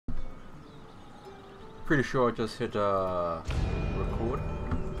Pretty sure I just hit record.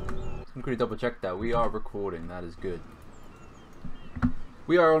 I'm going to double check that. We are recording, that is good.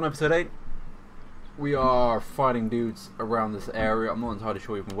 We are on episode 8. We are fighting dudes around this area. I'm not entirely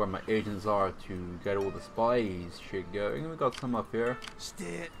sure even where my agents are to get all the spies shit going. We got some up here. So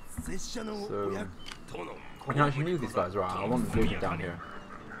I can actually move these guys around. I want the vision down here.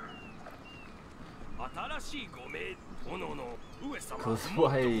 Because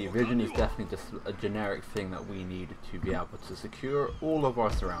why vision is definitely just a generic thing that we need to be able to secure all of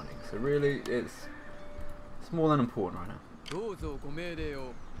our surroundings. So really it's more than important right now.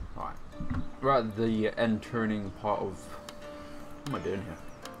 Alright. We're at the end turning part of what am I doing here?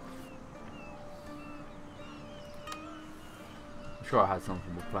 I'm sure I had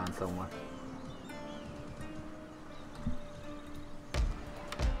something planned somewhere.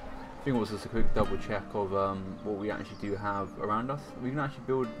 I think it was just a quick double check of what we actually do have around us. We can actually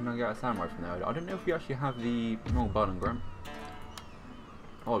build Nagata Samurai from there. I don't know if we actually have the wrong button, Graham.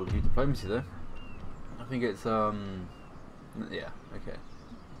 Oh, we can do diplomacy though. I think it's yeah, okay.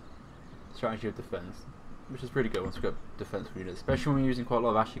 Strategy of defense, which is pretty good once we got defense units, especially when we're using quite a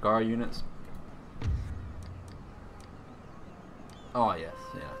lot of Ashigara units. Oh yes,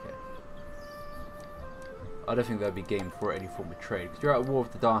 yeah, okay. I don't think that'd be game for any form of trade because you're at war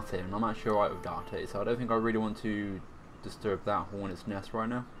with the Date, and I'm actually alright with Date, so I don't think I really want to disturb that hornet's nest right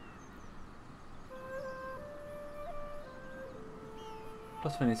now.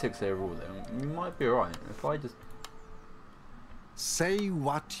 Plus 26 overall though, we might be alright if I just say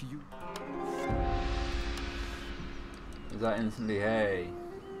what you. Is that instantly hey?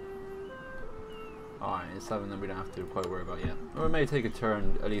 Alright, it's something that we don't have to quite worry about yet. Or it may take a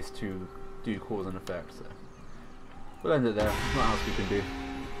turn at least to do cause and effect, so we'll end it there. There's not else we can do.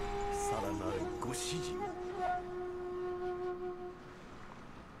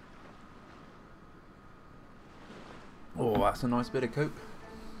 Oh, that's a nice bit of coke.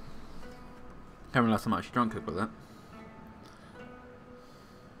 Can't realize I'm actually drunk with that.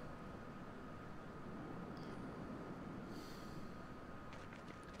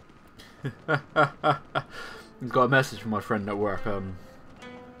 He's got a message from my friend at work.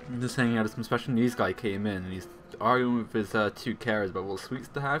 Just saying he had some special needs guy came in and he's arguing with his two carers about what sweets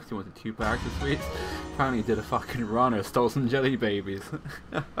to have. He wanted 2 packs of sweets. Apparently he did a fucking runner, stole some jelly babies.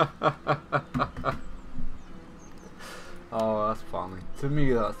 Oh, that's funny. To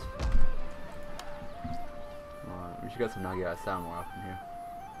me, that's funny. Alright, we should get some Nagata Samurai up in here.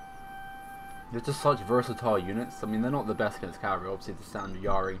 They're just such versatile units. I mean, they're not the best against cavalry. Obviously, the standard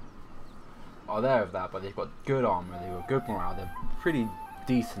Yari are there of that, but they've got good armor, they've got good morale, they're pretty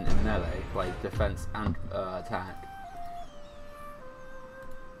decent in melee, like defense and attack.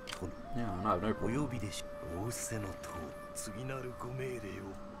 Yeah, no problem.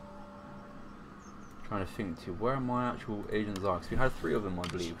 Trying to think too, where my actual agents are, because we had 3 of them I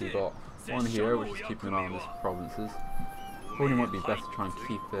believe. We got one here, which is keeping an eye on these provinces. Probably might be best to try and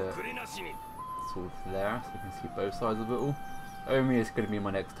keep it sort of there, so we can see both sides of it all. Omi is going to be my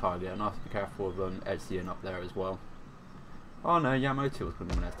next target, and I have to be careful of Edzian up there as well. Oh no, Yamato was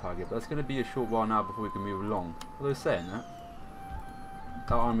going to be my next target, but it's going to be a short while now before we can move along. Although saying that,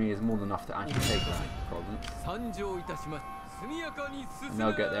 that army is more than enough to actually take that province. And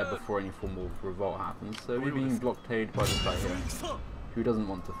they'll get there before any form of revolt happens, so we're being blockaded by this guy here, who doesn't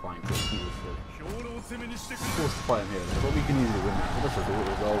want to fight because he was forced to fight him here, but we can easily win that. So this is the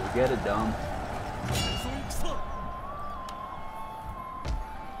result, we get it done.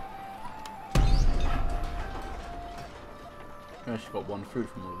 I actually got 1 food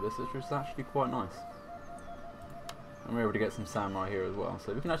from all of this, which is actually quite nice. And we're able to get some samurai here as well,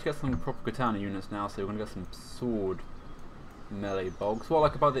 so we can actually get some proper katana units now. So we're going to get some sword melee bogs. What I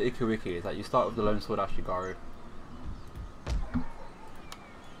like about the Ikiwiki is that you start with the lone sword Ashigaru.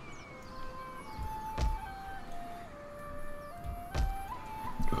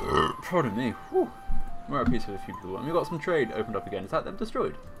 Pardon me. Whew. We're at peace with a few people, and we've got some trade opened up again. Is that them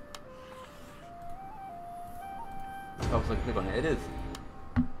destroyed? I was like, click on it. It is.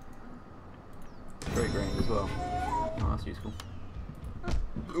 Great range as well. Oh, that's useful.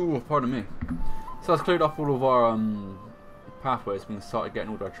 Ooh, pardon me. So that's cleared off all of our pathways. We can start getting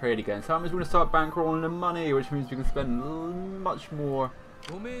all our trade again. So that means we're going to start bankrolling the money, which means we can spend much more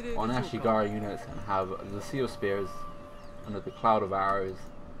on Ashigara units and have the Sea of Spears under the Cloud of Arrows,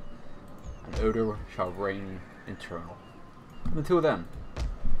 and Odor shall reign eternal. And until then,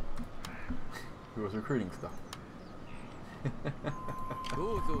 he was recruiting stuff. I'm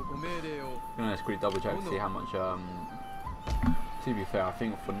gonna just quickly double check to see how much. To be fair, I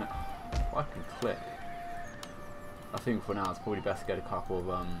think for now, if I can click, I think for now it's probably best to get a couple of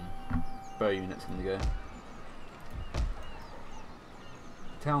bow units on the go.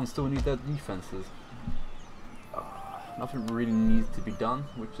 Towns still need their defences. Nothing really needs to be done,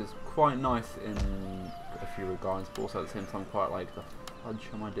 which is quite nice in a few regards, but also at the same time quite like, the fudge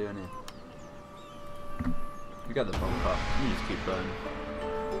am I doing here? We get the bump up, we just keep going.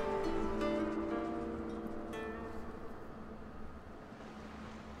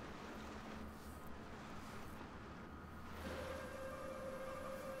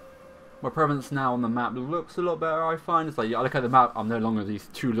 My presence now on the map looks a lot better, I find. It's like, I look at the map, I'm no longer these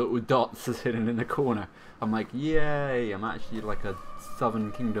two little dots hidden in the corner. I'm like, yay, I'm actually like a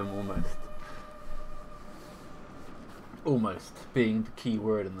southern kingdom almost. Almost being the key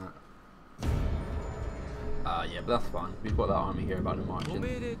word in that. Yeah, but that's fine. We've got that army here about to march in.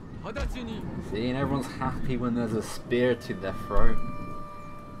 See, and everyone's happy when there's a spear to their throat.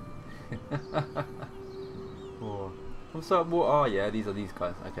 Oh. I'm so what? Oh yeah, these are these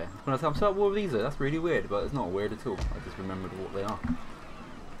guys. Okay. I'm so what these are. That's really weird, but it's not weird at all. I just remembered what they are.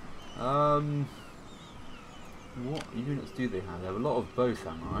 What units do they have? They have a lot of bow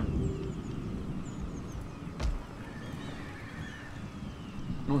samurai.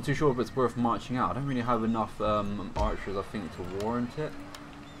 Not too sure if it's worth marching out. I don't really have enough archers, I think, to warrant it.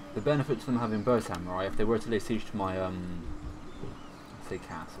 The benefit to them having bow samurai, if they were to lay siege to my let's say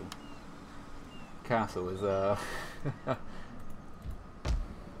castle is is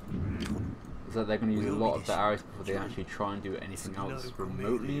that they're going to use a lot of the arrows before they actually try and do anything else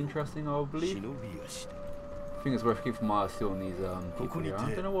remotely interesting, I believe. I think it's worth keeping my eye still on these people here.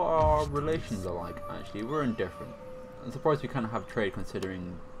 I don't know what our relations are like, actually. We're indifferent. I'm surprised we kind of have trade,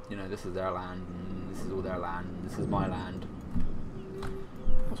 considering, you know, this is their land, and this is all their land, and this is my land.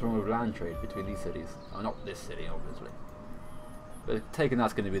 What's wrong with land trade between these cities? Oh, not this city, obviously. But taking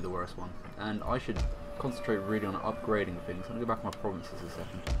that's going to be the worst one. And I should concentrate really on upgrading things. I'm going to go back to my provinces a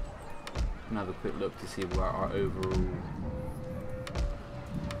second. And have a quick look to see where our overall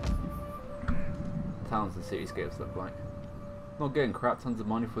towns and cityscapes look like. Not getting crap tons of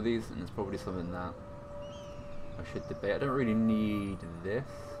money for these, and it's probably something that I should debate. I don't really need this.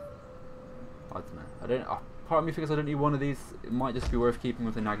 I don't know. I don't. Part of me thinks I don't need one of these. It might just be worth keeping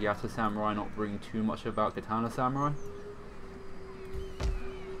with the Nagata Samurai, not bring too much about Katana Samurai.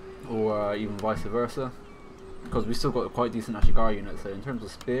 Or even vice versa, because we still got quite decent Ashigara units. So in terms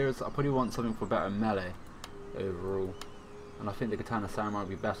of spears, I probably want something for better melee overall, and I think the Katana Samurai would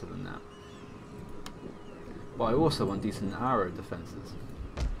be better than that. But I also want decent arrow defenses,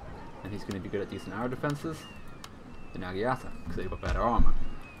 and he's going to be good at decent arrow defenses, the Nagata, because they've got better armor.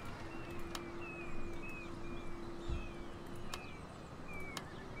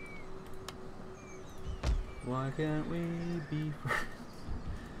 Why can't we be friends?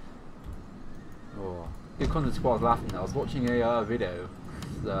 Oh, good content while I was laughing. I was watching a video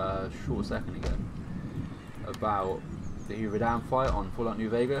a short second ago about the Uradan fight on Fallout New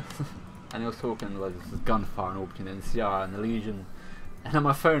Vegas, and he was talking like this gunfire and all between the NCR and the Legion, and on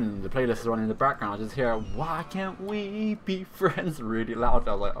my phone the playlist is running in the background. I just hear "Why can't we be friends" really loud.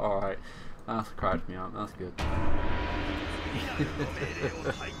 I was like, all right, that's cracked me up. That's good.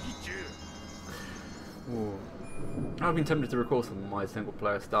 Oh. I've been tempted to record some of my single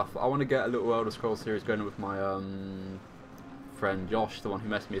player stuff. I want to get a little Elder Scrolls series going with my friend Josh, the one who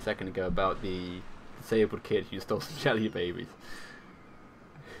messaged me a second ago about the disabled kid who stole some jelly babies.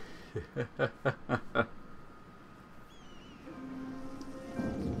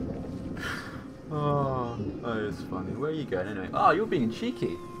 Oh, that is funny. Where are you going anyway? Oh, you're being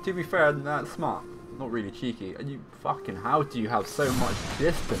cheeky. To be fair, that's smart. Not really cheeky. And you fucking, how do you have so much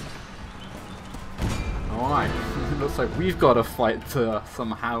distance? Alright, it looks like we've got a fight to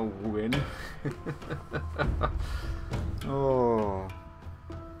somehow win. Oh.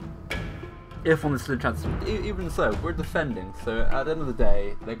 If on the slim chance, even so, we're defending, so at the end of the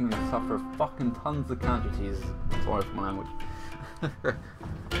day, they're going to suffer fucking tons of casualties. Sorry for my language.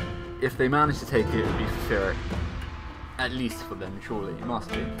 If they manage to take it, it would be fair. At least for them, surely. It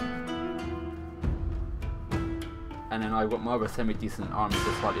must be. And then I've got my other semi-decent army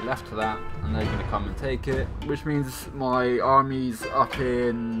just slightly left to that, and they're going to come and take it, which means my army's up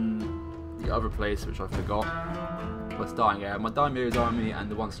in the other place, which I forgot. What's dying? Yeah, my Daimyo's army and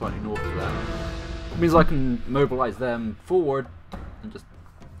the one slightly north of that. It means I can mobilize them forward and just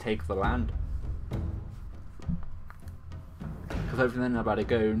take the land. Because hopefully then I'm about to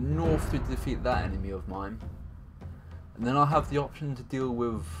go north to defeat that enemy of mine. And then I'll have the option to deal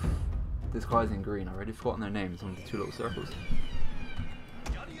with this guy's in green. I've already forgotten their names on the two little circles.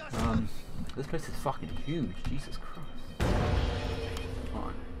 This place is fucking huge, Jesus Christ.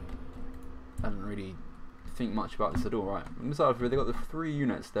 Alright. I didn't really think much about this at all. Right, on this side they've got the 3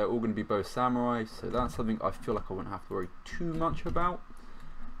 units. They're all going to be both samurai, so that's something I feel like I wouldn't have to worry too much about.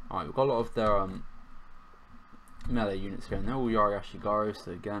 Alright, we've got a lot of their melee units here, and they're all Yari Ashigaru,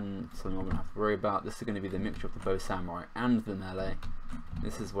 so again, something I won't have to worry about. This is going to be the mixture of the bow samurai and the melee.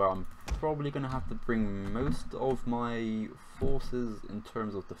 This is where I'm probably going to have to bring most of my forces in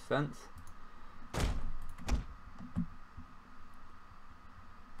terms of defense.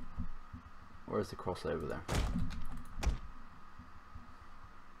 Where's the crossover there?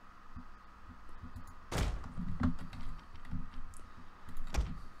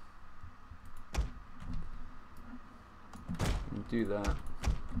 Do that.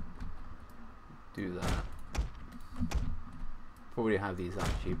 Do that. Probably have these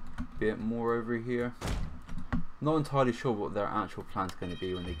actually a bit more over here. Not entirely sure what their actual plan's going to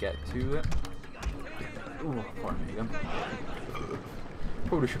be when they get to it. Oh, pardon me again.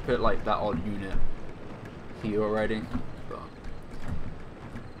 Probably should put like that odd unit here already, but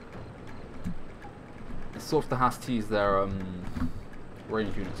it's sort of to has to use their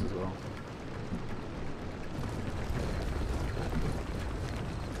range units as well.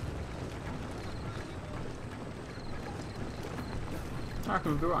 I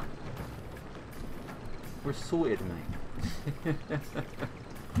reckon we'll be right. We're sorted, mate.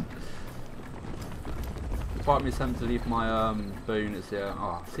 Part of me is tempted to leave my bow units here.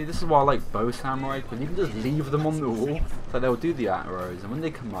 Oh, see, this is why I like bow samurai, because you can just leave them on the wall, so they'll do the arrows, and when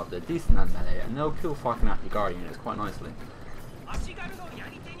they come up, they're decent at melee, and they'll kill fucking Ashigaru units quite nicely.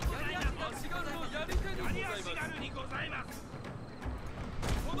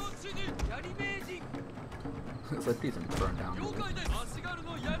 It's like please don't burn down.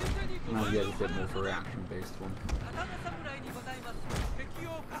 Now yeah, a bit more of a reaction based one.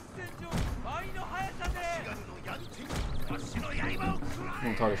 I'm not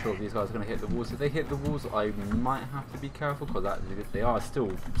entirely sure if these guys are going to hit the walls. If they hit the walls, I might have to be careful because they are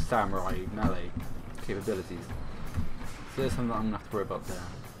still samurai melee capabilities. So there's something that I'm going to have to worry about there.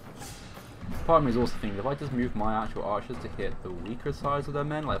 Part of me is also thinking if I just move my actual archers to hit the weaker sides of their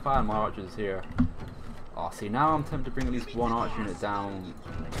men, like if I had my archers here. Oh, see, now I'm tempted to bring at least one archer unit down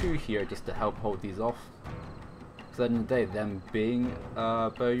to here just to help hold these off. Because at the end of the day, them being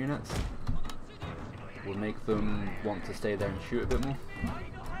bow units will make them want to stay there and shoot a bit more.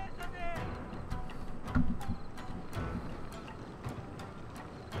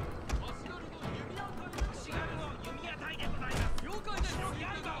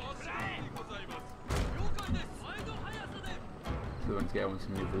 So we're going to get everyone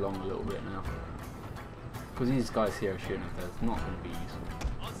to move along a little bit now. Because these guys here are shooting at us, it's not going to be useful.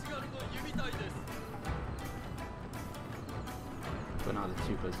 But now they're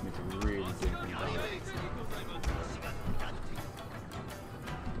too close to me to really do anything about it.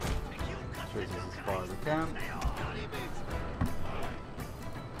 Trace this as far as I can.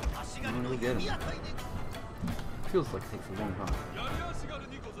 And we get him. Feels like it takes a long time.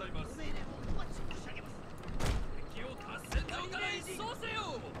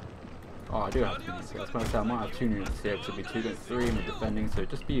 Oh, I do have 2 units here. I was going to say I might have 2 units here, because it'll be 2 against 3 and we're defending, so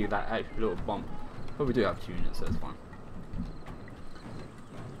just be that extra little bump. But we do have 2 units, so it's fine.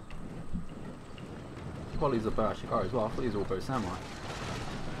 Qualities of bow Ashigaru as well. I thought these were all both samurai.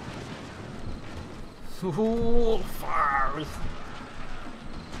 Ooh, fires!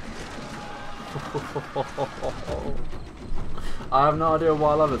 I have no idea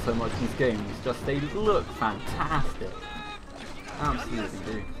why I love it so much in these games. Just they look fantastic. Absolutely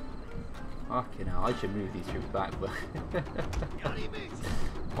do. Fucking hell, I should move these troops back, but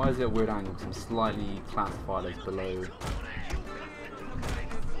why is it a weird angle? Because I'm slightly classified as below.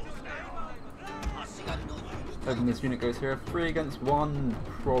 Hoping this unit goes here. 3 against 1.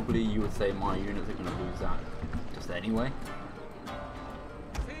 Probably you would say my units are going to lose that just anyway.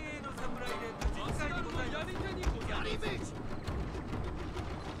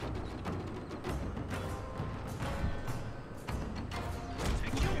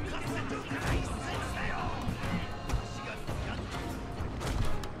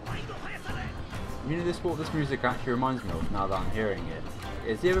 You know what this music actually reminds me of now that I'm hearing it?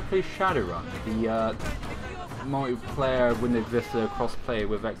 Is you ever play Shadowrun? The multiplayer Windows Vista crossplay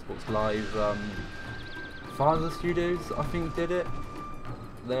with Xbox Live. Father Studios, I think, did it.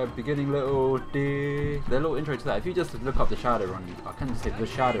 Their beginning little their little intro to that. If you just look up the Shadowrun, I can't say the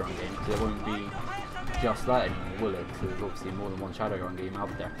Shadowrun game because it won't be just that anymore, will it? Because there's obviously more than one Shadowrun game out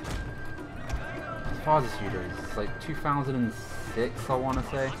there. Father Studios, it's like 2006, I want to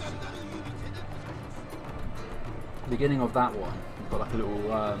say. Beginning of that one, you've got like a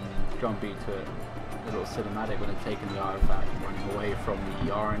little drum beat to it, a little cinematic when they're taking the artifact and running away from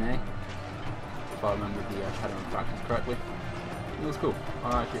the RNA. if I remember the Shadowrun factions correctly. It was cool.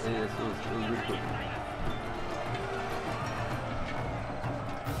 Actually, it was really cool.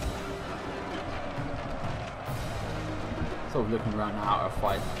 Sort of looking around now at our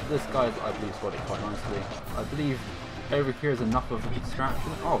fight. This guy's, I believe, got it quite nicely. I believe over here is enough of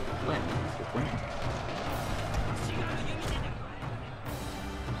extraction. Oh, wait, that's a good point.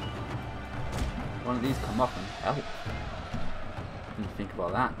 One of these come up and help. Didn't think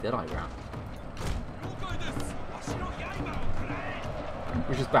about that, did I, Ram?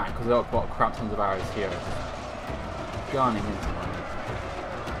 Which is bad because I've got crap tons of arrows here. Gunning into one.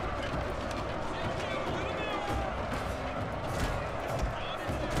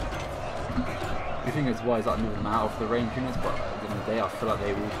 I think it's wise that I move them out of the range units, but at the end of the day I feel like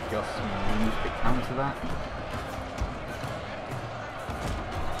they will just move to counter that.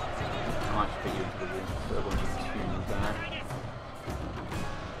 I might just put you into the room so everyone's just tuning there.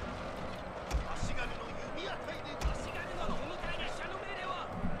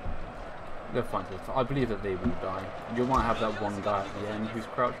 They're fine. I believe that they will die. You might have that one guy at the end who's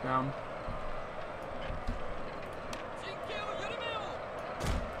crouched down.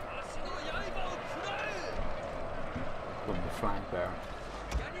 The flag bearer.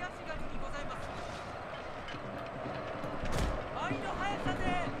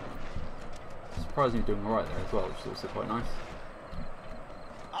 Surprisingly doing alright there as well, which is also quite nice.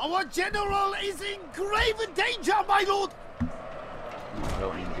 Our general is in grave danger, my lord! No, I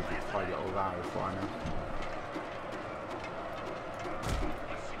don't need to be target all that far now.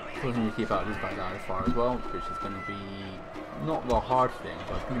 Still need to keep out these guys out of fire as well, which is going to be not the hard thing,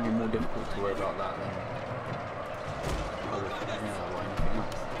 but it's going to be more difficult to worry about that than other things or anything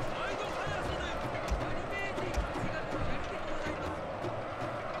else.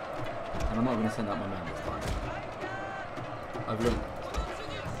 And I'm not going to send out my men this time. I've learned.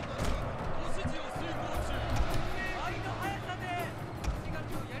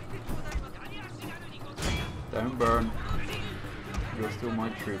 Don't burn. You're still my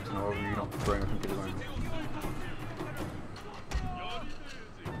troops, and however you don't bring them to the ground.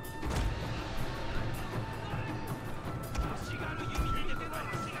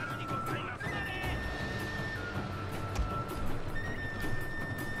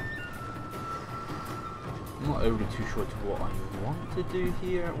 I'm not overly too sure to what I want to do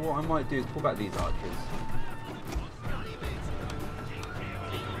here. What I might do is pull back these archers.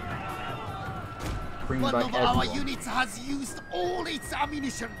 Bring One back of everyone. our units has used all its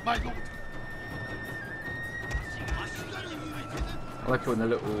ammunition, my lord. I like it when the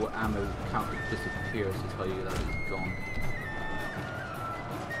little ammo counter disappears to tell you that it's gone.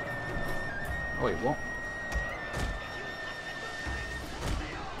 Oh wait, what?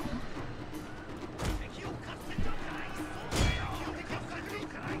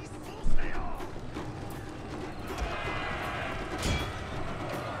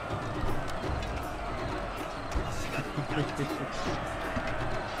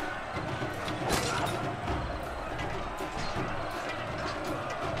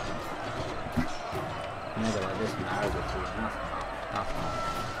 Never like this now, but that's not.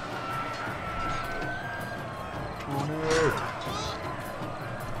 Oh no!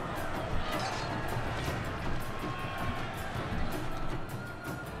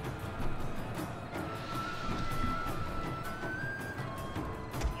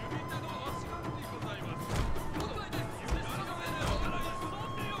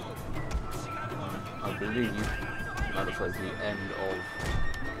 I believe that looks like the end of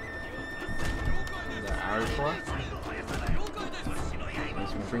the arrow fire.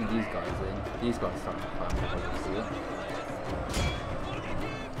 So we bring these guys in. These guys start to climb up, I can see it.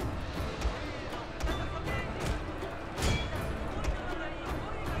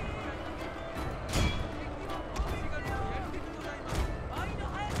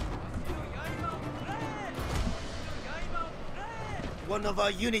 One of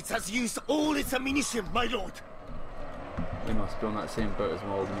our units has used all its ammunition, my lord. They must be on that same boat as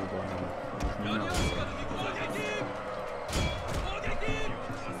well. No.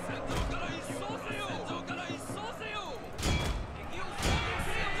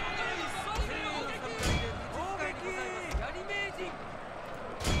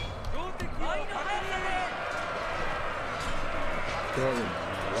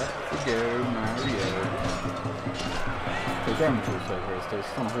 Let's go, Mario. The damage also here, so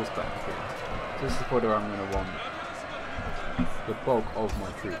it's on horseback here. So this is where I'm going to want the bulk of my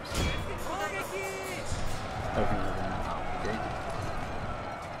troops. Everything of them out of the gate.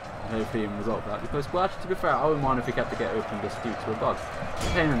 And hopefully resolve that, because, well, actually, to be fair, I wouldn't mind if we kept the gate open just due to a bug. It's a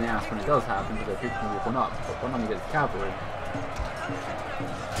pain in the ass when it does happen, because people can walk on up, but when I'm against cavalry,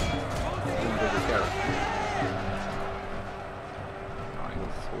 Get it. Alright,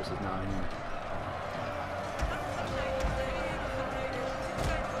 got horses now anyway.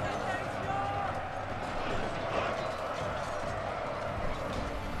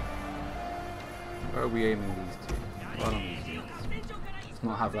 Where are we aiming these two? Right on these units. Let's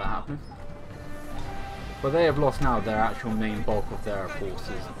not have that happen. But they have lost now their actual main bulk of their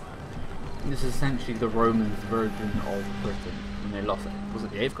forces. This is essentially the Romans' version of Britain when they lost it. Was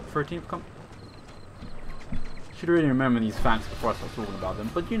it the 13th Company? Should really remember these facts before I start talking about them,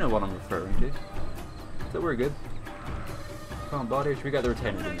 but you know what I'm referring to. So we're good. Come on, buddy, should we get the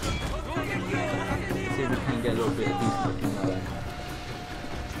retainers in there? See if we can get a little bit of decent looking there.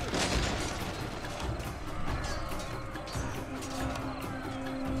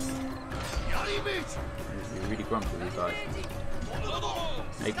 You're really grumpy with these guys.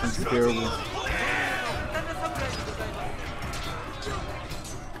 Make them steerable.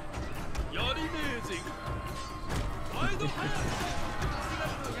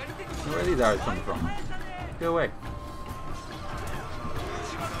 Where are these arrows coming from? Go away.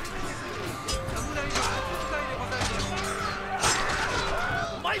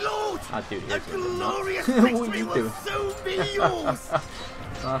 My lord! Ah, dude, The glorious what are victory you will doing? soon be yours! That's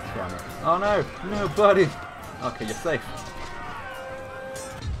funny. Oh no! No, buddy! Okay, you're safe.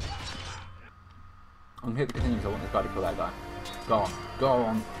 I'm gonna hit the continues. I want this guy to kill that guy. Go on. Go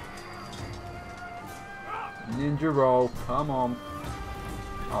on. Ninja roll. Come on.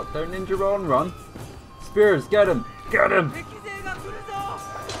 Oh, don't ninja roll and run. Spears, get him! Get him!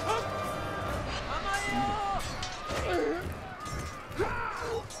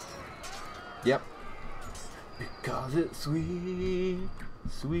 Yep. Because it's sweet,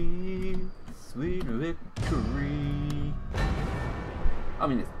 sweet, sweet victory. I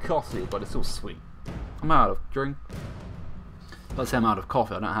mean, it's costly, but it's still sweet. I'm out of drink. Let's say I'm out of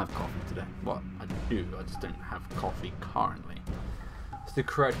coffee. I don't have coffee today. Well, I do. I just don't have coffee currently. It's the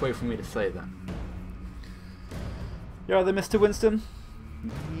correct way for me to say that. You alright there, Mr. Winston?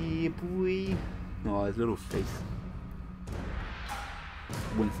 Yeah, boy. Oh, his little face.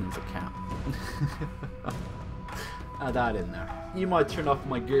 Winston's a cat. Add that in there. You might turn off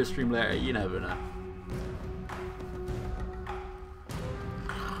my gear stream later, you never know.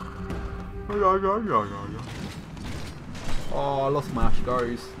 Oh, I lost my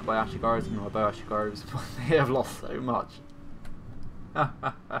Ashigars. By Ashigars, I mean my bow Ashigars. They have lost so much.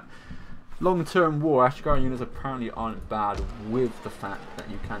 Long-term war, Ashigar units apparently aren't bad with the fact that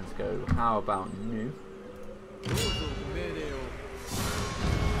you can go, how about new?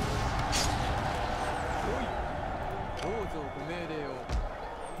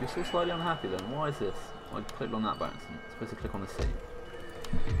 You're still slightly unhappy then, why is this? I clicked on that by accident, I'm supposed to click on the city.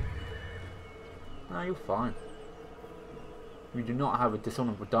 No, you're fine. We do not have a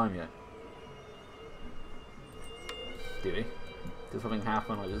dishonorable dime yet. Do we? Did something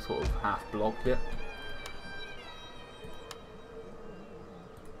happen? I just sort of half blocked it.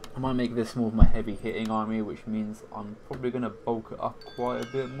 I might make this more of my heavy hitting army, which means I'm probably going to bulk it up quite a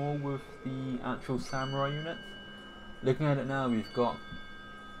bit more with the actual samurai units. Looking at it now, we've got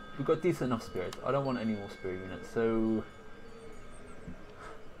decent enough spears. I don't want any more spear units, so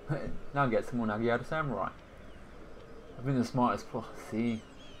now get some more Nagayata samurai. I've been the smartest. See,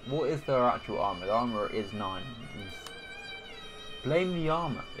 what is their actual armor? The armor is 9. Blame the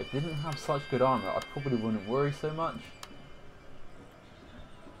armor. If they didn't have such good armor, I probably wouldn't worry so much.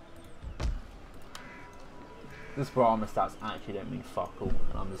 This for armor stats actually don't mean fuck all,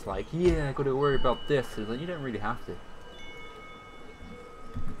 and I'm just like, yeah, I gotta worry about this. It's like, you don't really have to.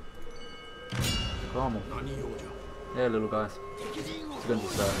 Come on. Yeah, little guys. It's gonna be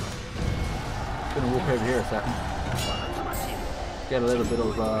gonna walk over here a second. Get a little bit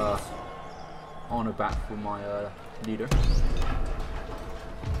of honor back for my leader.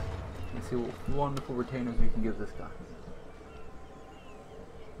 Let's see what wonderful retainers we can give this guy.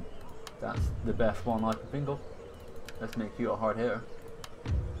 That's the best one I can think of. Let's make you a hard hitter.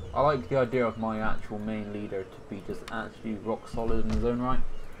 I like the idea of my actual main leader to be just actually rock solid in his own right.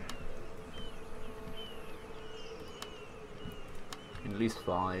 At least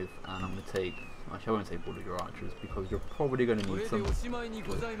 5, and I'm going to take, actually I won't take all of your archers because you're probably going to need some.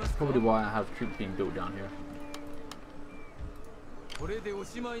 That's probably why I have troops being built down here. I'll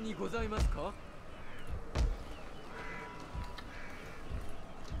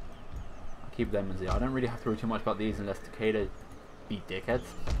keep them as they are. I don't really have to worry too much about these unless Takeda be dickheads,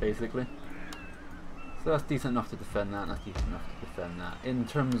 basically. So that's decent enough to defend that, and that's decent enough to defend that. In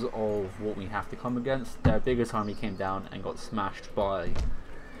terms of what we have to come against, their biggest army came down and got smashed by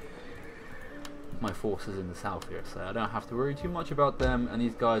my forces in the south here, so I don't have to worry too much about them. And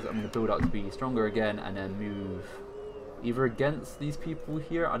these guys I'm going to build up to be stronger again, and then move either against these people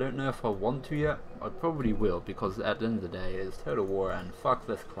here. I don't know if I want to yet. I probably will, because at the end of the day it's total war, and fuck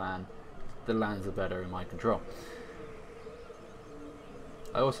this clan. The lands are better in my control.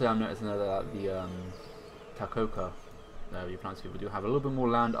 I also am noticing that the Takoka, you pronounce people, do have a little bit more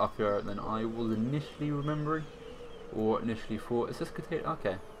land up here than I was initially remembering, or initially thought. Is this Katana?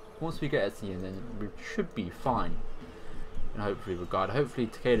 Okay. Once we get Etsy in, then we should be fine. And hopefully regard. Hopefully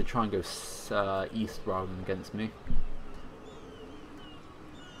Takeda try and go east rather than against me.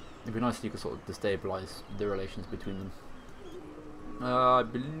 It'd be nice if you could sort of destabilize the relations between them. I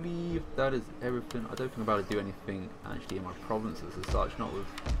believe that is everything. I don't think I'm about to do anything actually in my provinces as such, not with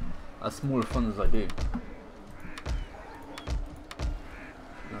as small a fund as I do.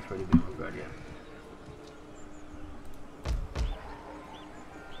 That's really big my bird, yeah.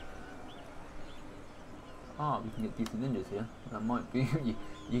 Ah, we can get decent ninjas here. That might be.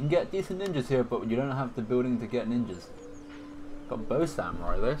 You can get decent ninjas here, but you don't have the building to get ninjas. Got bow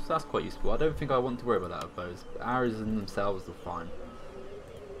samurai though, so that's quite useful. I don't think I want to worry about that with bows. Arrows in themselves are fine.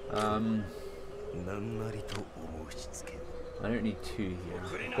 I don't need two here.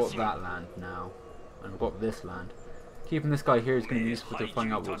 I've got that land now, and I've got this land. Keeping this guy here is going to be useful to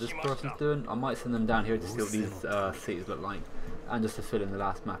find out what this person's doing. I might send them down here to see what these cities look like, and just to fill in the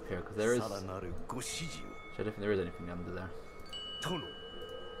last map here, because there is. Actually, I don't think there is anything under there.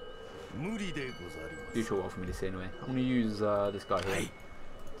 Usual well for me to see anyway. I'm going to use this guy here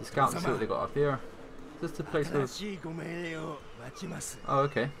to scout and see what they got up here. Is this the place where... Oh,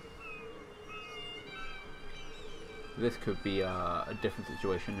 okay. This could be a different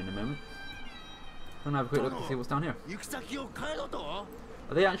situation in a moment. I'm going to have a quick look to see what's down here.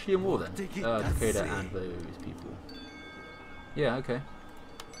 Are they actually in war then? Takeda and those people. Yeah, okay.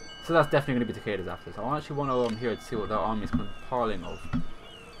 So that's definitely going to be Takeda's after. So I actually want to here to see what their army is compiling of.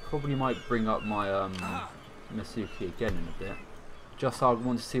 Probably might bring up my Masuki again in a bit. Just so I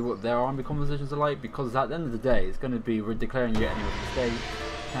want to see what their army compositions are like, because at the end of the day it's going to be we're declaring your enemy of the state,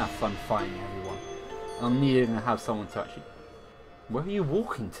 have fun fighting everyone. And I'm needing to have someone to actually... Where are you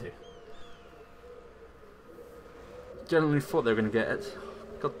walking to? Generally thought they were going to get it.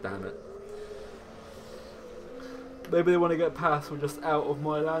 God damn it. Maybe they want to get past or just out of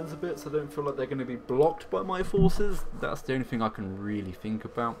my lands a bit, so I don't feel like they're going to be blocked by my forces. That's the only thing I can really think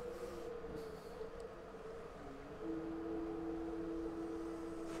about.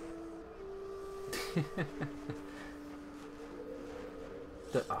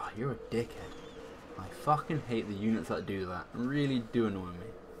 Ah, you're a dickhead. I fucking hate the units that do that. Really do annoy me.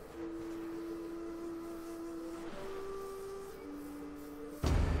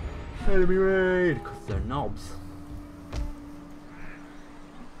 Enemy raid! Because they're knobs.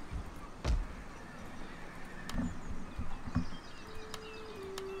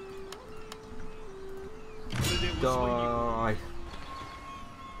 Die!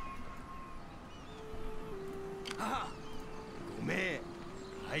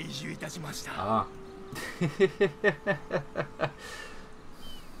 Ah.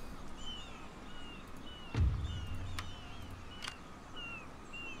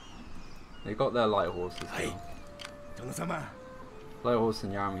 They got their light horses here. Light horse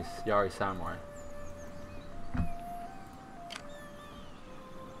and Yari Samurai.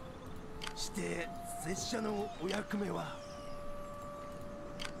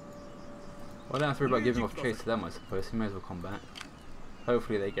 Well, I don't have to worry about giving off chase to them, I suppose. He may as well come back.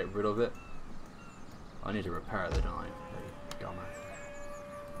 Hopefully they get rid of it. I need to repair it, don't I? Dumbass.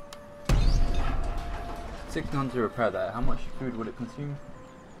 1600 to repair that. How much food would it consume?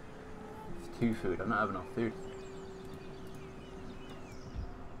 It's 2 food. I don't have enough food.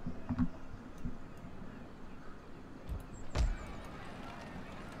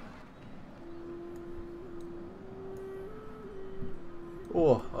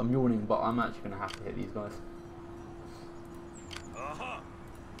 Oh, I'm yawning, but I'm actually going to have to hit these guys.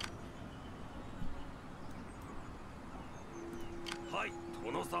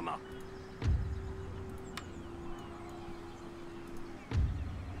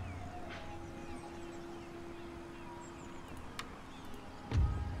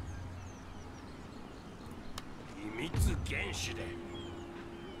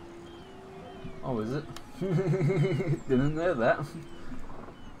 Oh, is it? Didn't know that.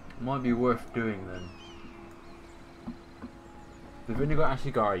 Might be worth doing then. We've only got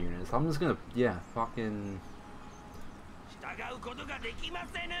Ashigara units. I'm just gonna, yeah, fucking.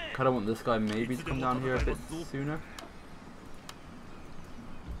 Kinda want this guy maybe to come down here a bit sooner.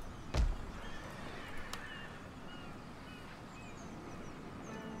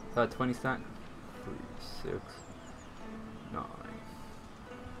 Is that 20 stack? 6, 9.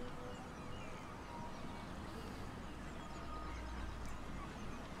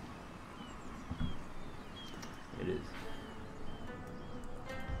 It is.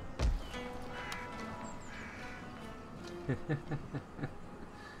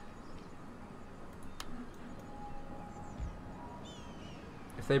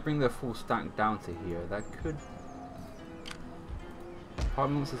 If they bring their full stack down to here, that could... Part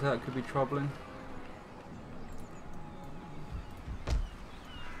of me wants to say that could be troubling.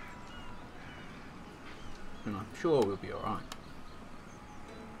 And I'm sure we'll be alright.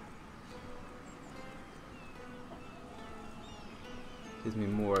 Gives me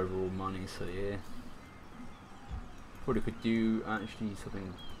more overall money, so yeah. Probably could do actually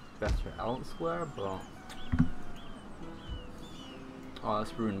something better elsewhere, but... Oh,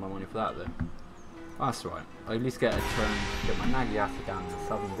 that's ruined my money for that though. That's right. I'll at least get a turn, get my Nagiata down in the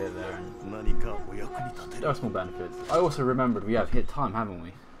southern bit there, and there are small benefits. I also remembered we have hit time, haven't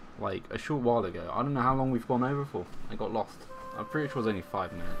we? Like a short while ago. I don't know how long we've gone over for. I got lost. I'm pretty sure it was only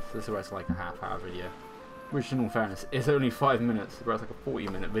 5 minutes. This is where it's like a half-hour video. Which in all fairness is only 5 minutes, where it's like a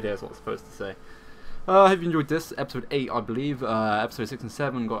 40-minute video is what I'm supposed to say. I hope you enjoyed this. Episode 8 I believe. Episode 6 and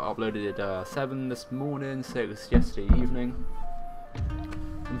 7 got uploaded at 7 this morning, so it was yesterday evening.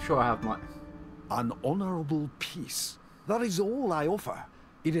 I'm sure I have my... An honorable peace. That is all I offer.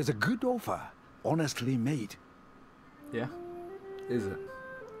 It is a good offer, honestly made. Yeah? Is it?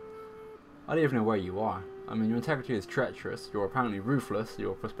 I don't even know where you are. I mean, your integrity is treacherous, you're apparently ruthless,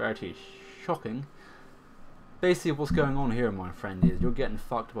 your prosperity is shocking. Basically what's going on here, my friend, is you're getting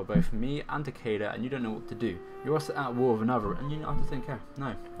fucked by both me and Takeda, and you don't know what to do. You're also at war with another, and you have to think,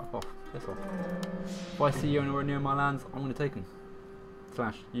 no, fuck off, piss off. If I see you anywhere near my lands, I'm going to take them.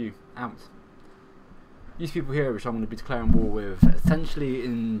 / you out. These people here, which I'm going to be declaring war with, essentially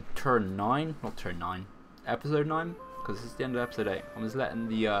in turn 9, not turn 9, episode 9, because this is the end of episode 8. I'm just letting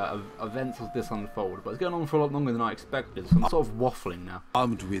the events of this unfold, but it's going on for a lot longer than I expected, so I'm sort of waffling now.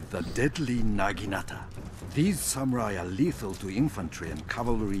 Armed with the deadly Naginata, these samurai are lethal to infantry and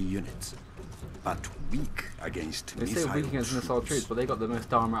cavalry units, but weak against missile troops. They say weak against missile troops, but they got the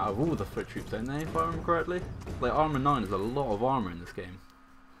most armor out of all the foot troops, don't they, if I remember correctly? Like, armor 9 is a lot of armor in this game.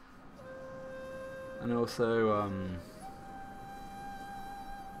 And also,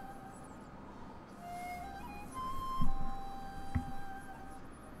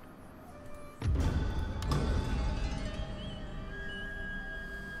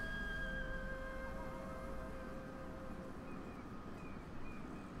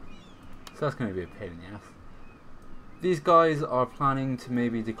 so that's going to be a pain in the ass. These guys are planning to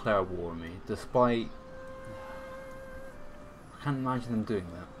maybe declare war on me, despite... I can't imagine them doing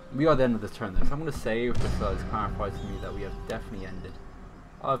that. We are at the end of the turn though, so I'm going to save just so it's clarified to me that we have definitely ended.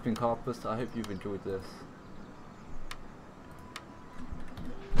 I've been Carpus, I hope you've enjoyed this.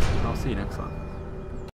 I'll see you next time.